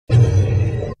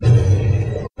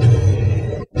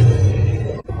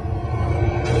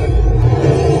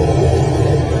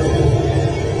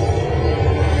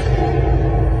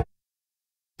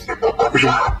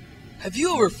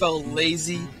ever felt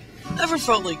lazy? Ever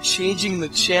felt like changing the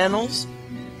channels?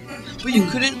 But you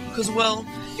couldn't because, well,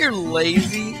 you're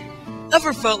lazy?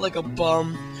 Ever felt like a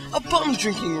bum? A bum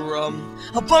drinking rum?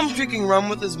 A bum drinking rum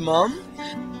with his mum?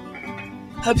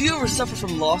 Have you ever suffered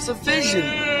from loss of vision?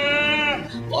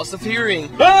 Loss of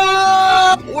hearing?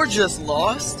 Or just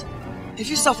lost? If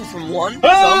you suffer from one, some, or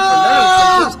none of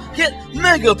the symptoms, get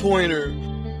Mega Pointer!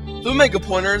 The Mega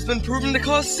Pointer has been proven to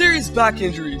cause serious back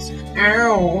injuries.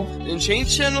 Ow! And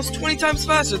change channels 20 times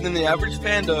faster than the average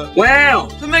panda. Wow!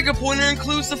 The Mega Pointer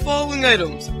includes the following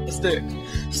items. A stick.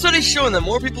 Studies showing that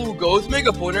more people who go with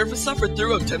Mega Pointer have suffered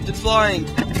through attempted flying.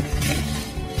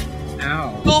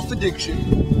 Ow. Golf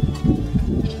addiction.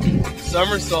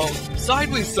 Somersault.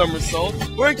 Sideways somersault.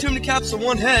 Wearing too many caps on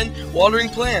one head. Watering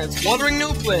plants. Watering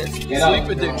no plants. Sleep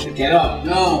addiction. Get up.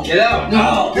 No. Get up.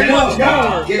 No. Get up.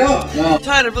 No. Get up. No.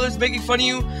 Tired of others making fun of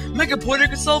you? Mega Pointer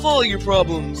can solve all your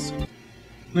problems.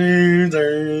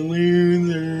 Loser.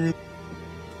 Loser.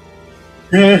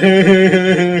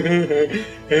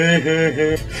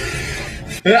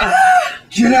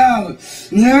 Get out.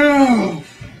 No.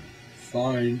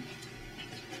 Fine.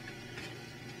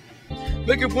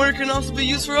 Mega Pointer can also be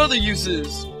used for other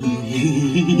uses. What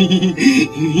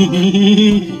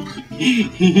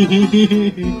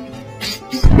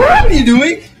are you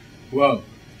doing? Whoa.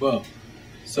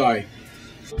 Sorry.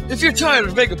 If you're tired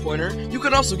of Mega Pointer, you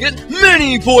can also get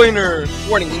Mini Pointer!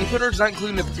 Warning, Mini Pointer does not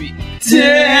include nip feet.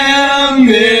 Damn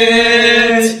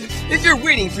it! If you're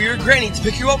waiting for your granny to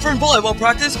pick you up from volleyball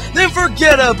practice, then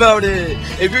forget about it!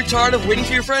 If you're tired of waiting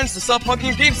for your friends to stop honking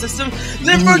your game system,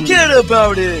 then forget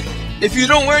about it! If you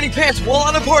don't wear any pants while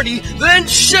at a party, then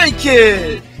shake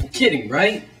it! You're kidding,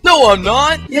 right? No, I'm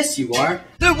not! Yes, you are.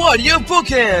 Then why do you have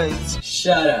bookends?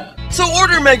 Shut up. So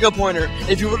order Mega Pointer.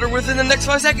 If you order within the next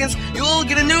 5 seconds, you'll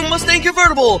get a new Mustang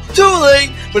convertible. Too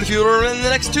late! But if you order in the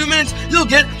next 2 minutes, you'll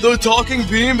get the talking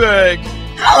beanbag.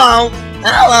 Hello!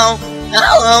 Hello!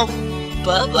 Hello!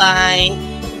 Bye-bye.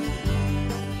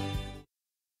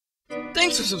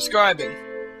 Thanks for subscribing.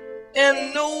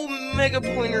 And no, Mega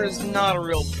Pointer is not a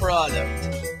real product.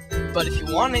 But if you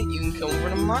want it, you can come over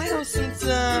to my house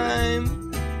sometime.